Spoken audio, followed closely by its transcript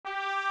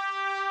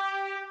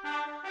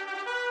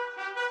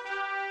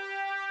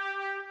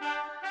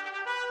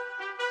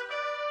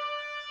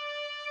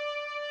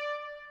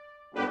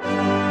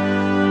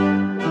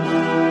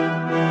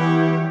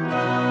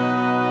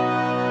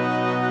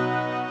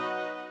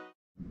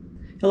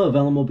Hello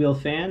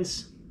Velomobile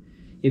fans.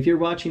 If you're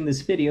watching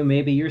this video,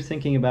 maybe you're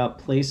thinking about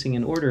placing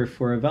an order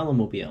for a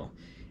Velomobile,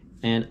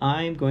 and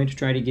I'm going to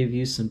try to give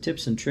you some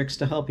tips and tricks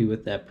to help you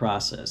with that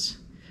process.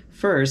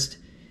 First,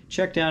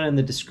 check down in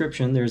the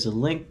description. There's a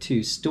link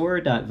to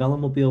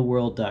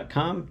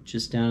store.velomobileworld.com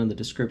just down in the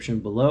description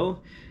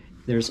below.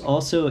 There's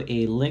also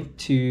a link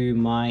to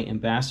my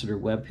ambassador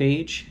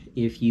webpage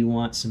if you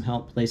want some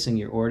help placing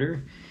your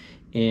order,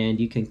 and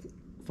you can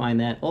find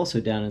that also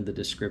down in the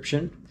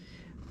description.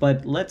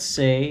 But let's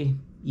say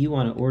you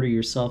want to order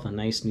yourself a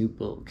nice new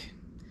book.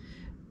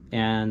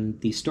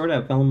 And the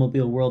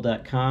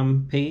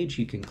store.velomobileworld.com page,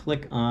 you can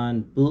click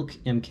on Bulk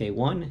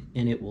MK1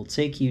 and it will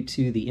take you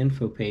to the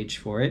info page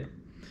for it,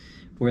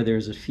 where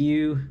there's a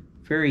few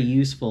very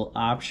useful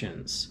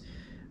options.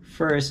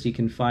 First, you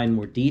can find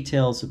more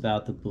details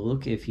about the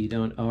book if you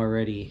don't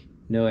already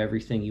know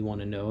everything you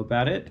want to know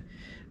about it.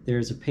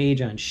 There's a page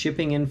on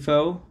shipping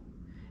info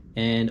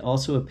and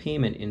also a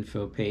payment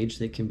info page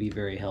that can be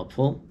very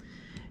helpful.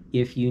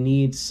 If you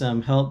need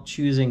some help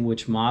choosing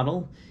which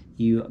model,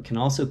 you can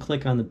also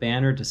click on the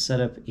banner to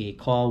set up a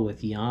call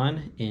with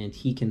Jan, and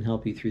he can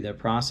help you through that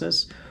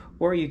process.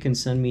 Or you can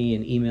send me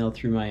an email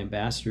through my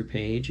ambassador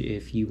page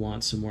if you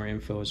want some more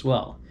info as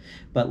well.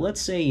 But let's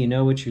say you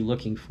know what you're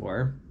looking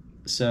for,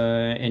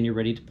 and you're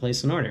ready to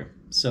place an order.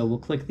 So we'll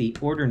click the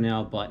Order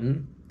Now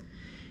button,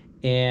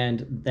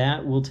 and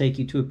that will take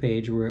you to a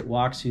page where it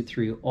walks you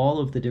through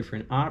all of the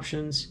different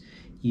options.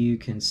 You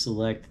can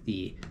select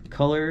the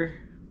color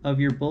of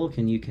your bulk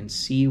and you can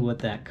see what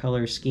that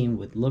color scheme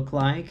would look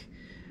like.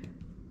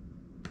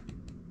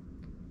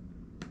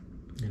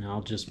 And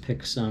I'll just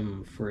pick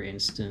some, for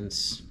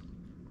instance,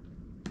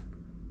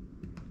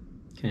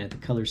 kind of the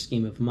color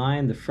scheme of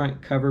mine. The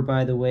front cover,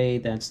 by the way,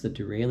 that's the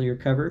derailleur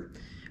cover,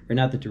 or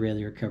not the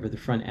derailleur cover, the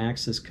front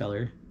axis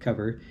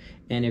cover.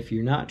 And if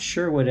you're not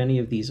sure what any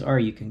of these are,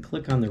 you can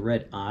click on the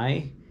red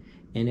eye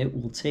and it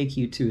will take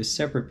you to a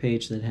separate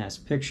page that has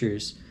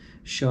pictures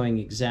showing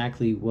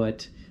exactly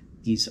what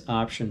these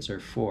options are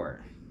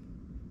for.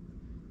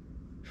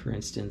 For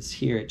instance,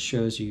 here it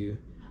shows you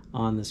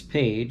on this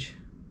page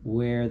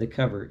where the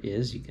cover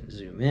is. You can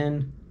zoom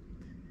in.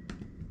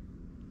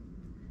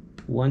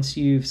 Once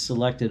you've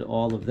selected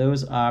all of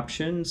those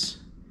options,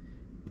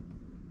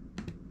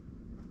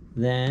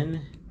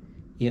 then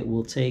it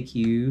will take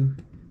you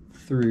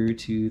through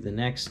to the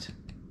next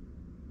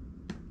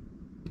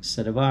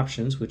set of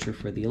options, which are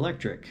for the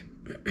electric.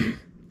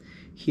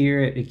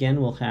 Here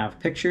again we'll have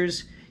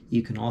pictures.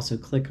 You can also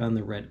click on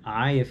the red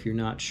eye if you're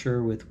not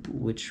sure with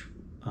which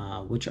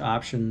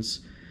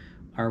options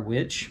are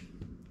which.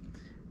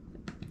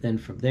 Then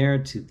from there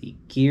to the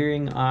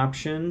gearing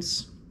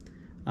options.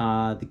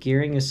 The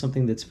gearing is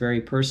something that's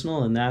very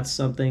personal, and that's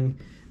something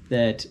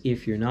that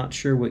if you're not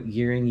sure what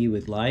gearing you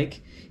would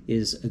like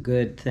is a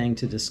good thing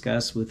to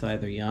discuss with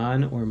either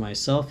Jan or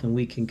myself, and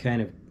we can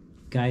kind of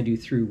guide you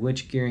through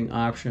which gearing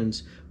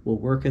options will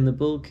work in the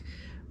bulk.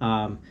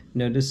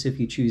 Notice if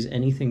you choose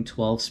anything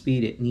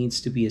 12-speed, it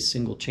needs to be a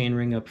single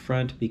chainring up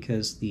front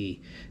because the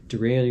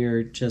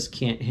derailleur just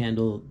can't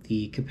handle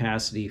the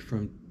capacity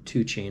from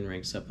 2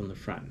 chainrings up in the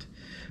front.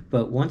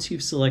 But once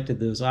you've selected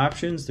those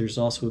options, there's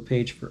also a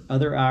page for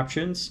other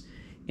options.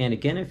 And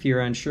again, if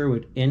you're unsure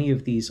what any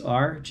of these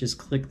are, just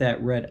click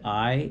that red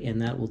eye and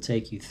that will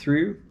take you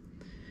through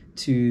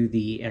to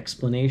the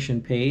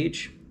explanation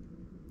page.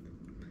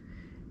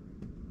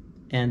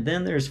 And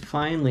then there's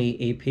finally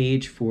a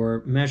page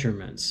for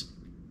measurements.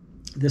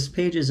 This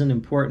page is an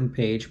important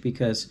page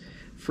because,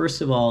 first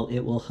of all,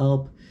 it will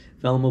help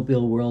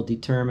Velomobile World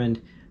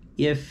determine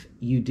if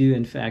you do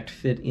in fact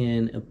fit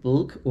in a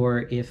bulk,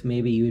 or if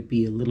maybe you would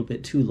be a little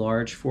bit too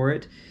large for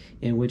it,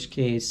 in which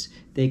case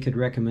they could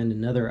recommend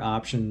another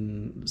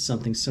option,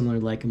 something similar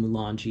like a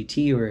Milan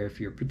GT, or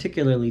if you're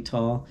particularly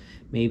tall,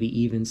 maybe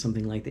even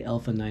something like the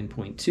Alpha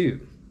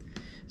 9.2.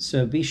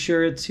 So be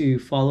sure to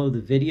follow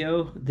the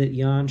video that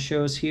Jan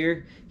shows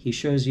here. He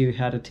shows you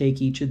how to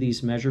take each of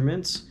these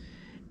measurements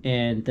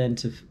and then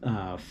to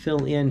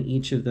fill in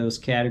each of those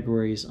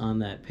categories on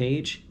that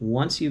page.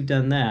 Once you've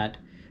done that,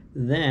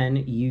 then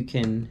you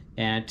can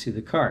add to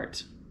the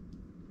cart.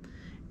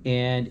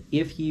 And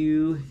if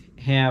you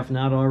have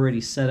not already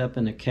set up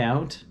an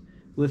account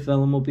with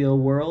Velomobile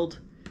World,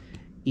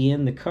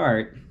 in the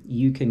cart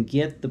you can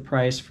get the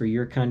price for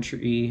your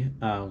country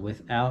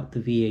without the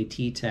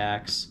VAT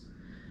tax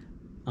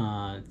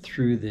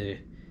through the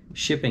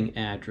shipping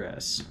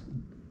address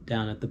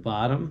down at the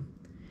bottom.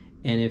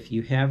 And if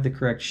you have the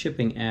correct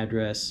shipping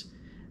address,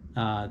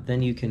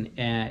 then you can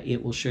add,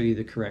 it will show you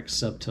the correct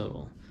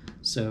subtotal.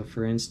 So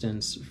for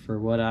instance, for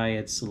what I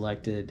had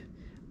selected,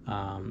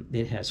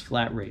 it has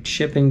flat rate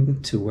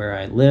shipping to where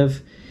I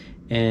live,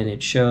 and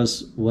it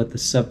shows what the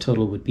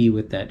subtotal would be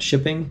with that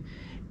shipping,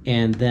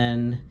 and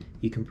then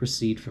you can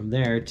proceed from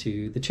there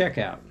to the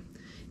checkout.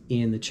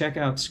 In the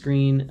checkout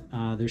screen,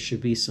 there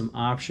should be some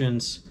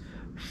options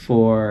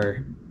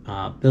for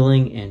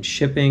billing and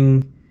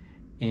shipping,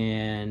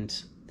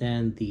 and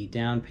then the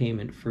down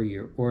payment for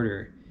your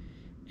order.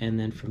 And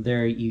then from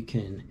there you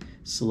can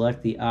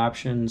select the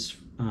options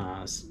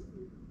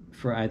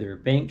for either a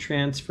bank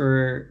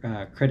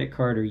transfer, credit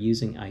card, or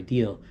using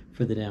Ideal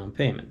for the down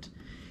payment.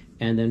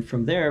 And then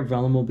from there,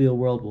 Velomobile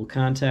World will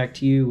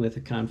contact you with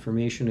a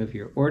confirmation of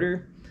your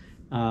order.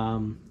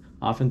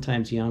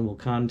 Oftentimes, Jan will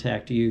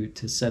contact you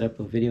to set up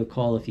a video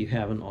call if you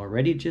haven't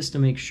already, just to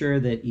make sure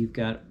that you've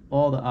got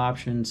all the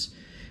options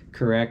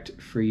correct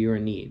for your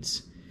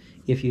needs.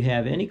 If you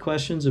have any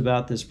questions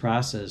about this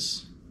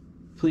process,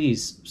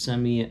 please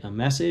send me a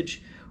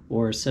message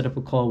or set up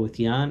a call with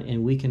Jan,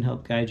 and we can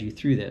help guide you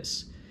through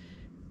this.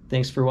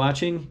 Thanks for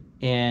watching,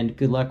 and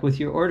good luck with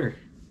your order.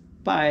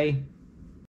 Bye.